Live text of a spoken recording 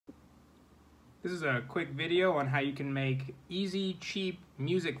This is a quick video on how you can make easy, cheap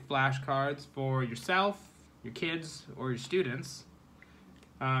music flashcards for yourself, your kids, or your students.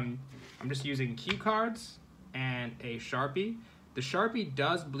 I'm just using cue cards and a Sharpie. The Sharpie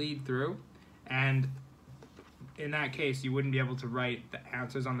does bleed through, and in that case you wouldn't be able to write the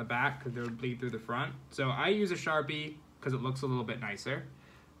answers on the back because they would bleed through the front. So I use a Sharpie because it looks a little bit nicer,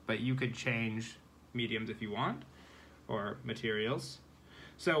 but you could change mediums if you want, or materials.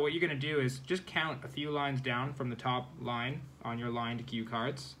 So what you're going to do is just count a few lines down from the top line on your lined cue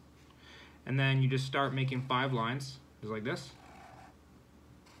cards, and then you just start making 5 lines, just like this.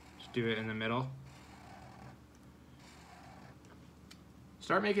 Just do it in the middle.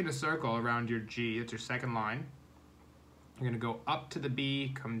 Start making a circle around your G, that's your second line. You're going to go up to the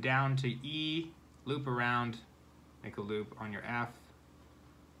B, come down to E, loop around, make a loop on your F,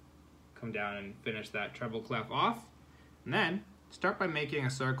 come down and finish that treble clef off, and then start by making a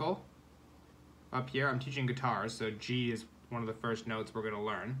circle up here. I'm teaching guitars, so G is one of the first notes we're going to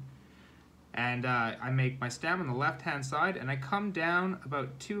learn. And I make my stem on the left-hand side, and I come down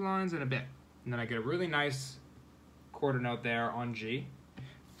about 2 lines and a bit. And then I get a really nice quarter note there on G.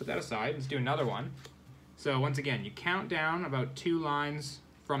 Put that aside, let's do another one. So once again, you count down about 2 lines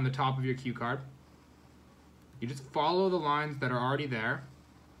from the top of your cue card. You just follow the lines that are already there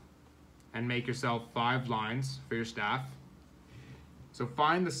and make yourself 5 lines for your staff. So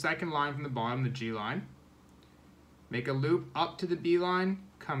find the second line from the bottom, the G line. Make a loop up to the B line,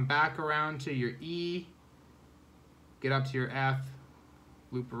 come back around to your E, get up to your F,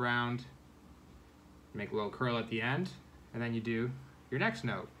 loop around, make a little curl at the end, and then you do your next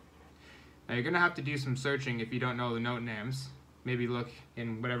note. Now you're going to have to do some searching if you don't know the note names. Maybe look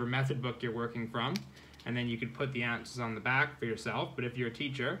in whatever method book you're working from, and then you could put the answers on the back for yourself. But if you're a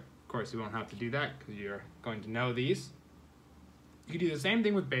teacher, of course you won't have to do that because you're going to know these. You can do the same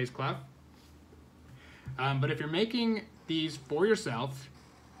thing with bass clef. But if you're making these for yourself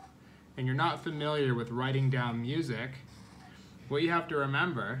and you're not familiar with writing down music, what you have to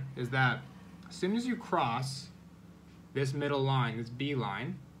remember is that as soon as you cross this middle line, this B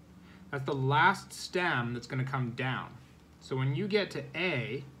line, that's the last stem that's going to come down. So when you get to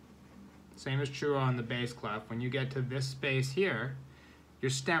A, same is true on the bass clef, when you get to this space here,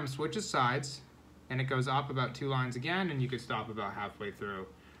 your stem switches sides and it goes up about 2 lines again, and you could stop about halfway through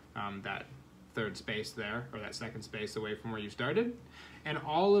that third space there, or that second space away from where you started. And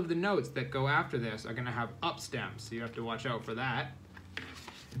all of the notes that go after this are going to have up stems, so you have to watch out for that.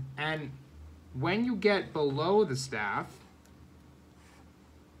 And when you get below the staff,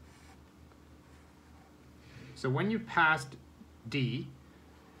 so when you passed D,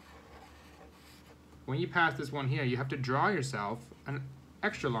 when you pass this one here, you have to draw yourself an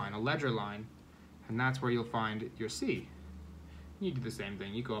extra line, a ledger line, and that's where you'll find your C. You do the same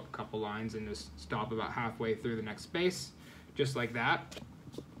thing. You go up a couple lines and just stop about halfway through the next space, just like that.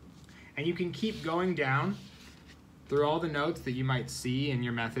 And you can keep going down through all the notes that you might see in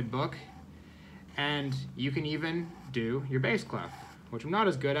your method book, and you can even do your bass clef, which I'm not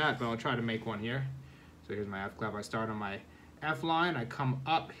as good at, but I'll try to make one here. So here's my F clef. I start on my F line, I come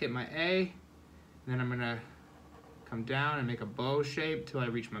up, hit my A, and then I'm gonna come down and make a bow shape till I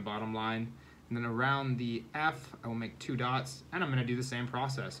reach my bottom line. And then around the F, I will make 2 dots, and I'm gonna do the same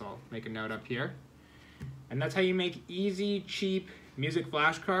process. So I'll make a note up here. And that's how you make easy, cheap music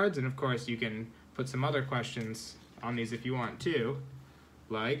flashcards. And of course, you can put some other questions on these if you want to,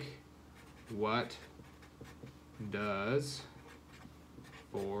 like, what does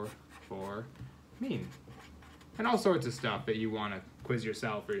 4/4 mean? And all sorts of stuff that you wanna quiz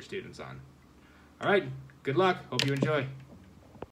yourself or your students on. All right, good luck, hope you enjoy.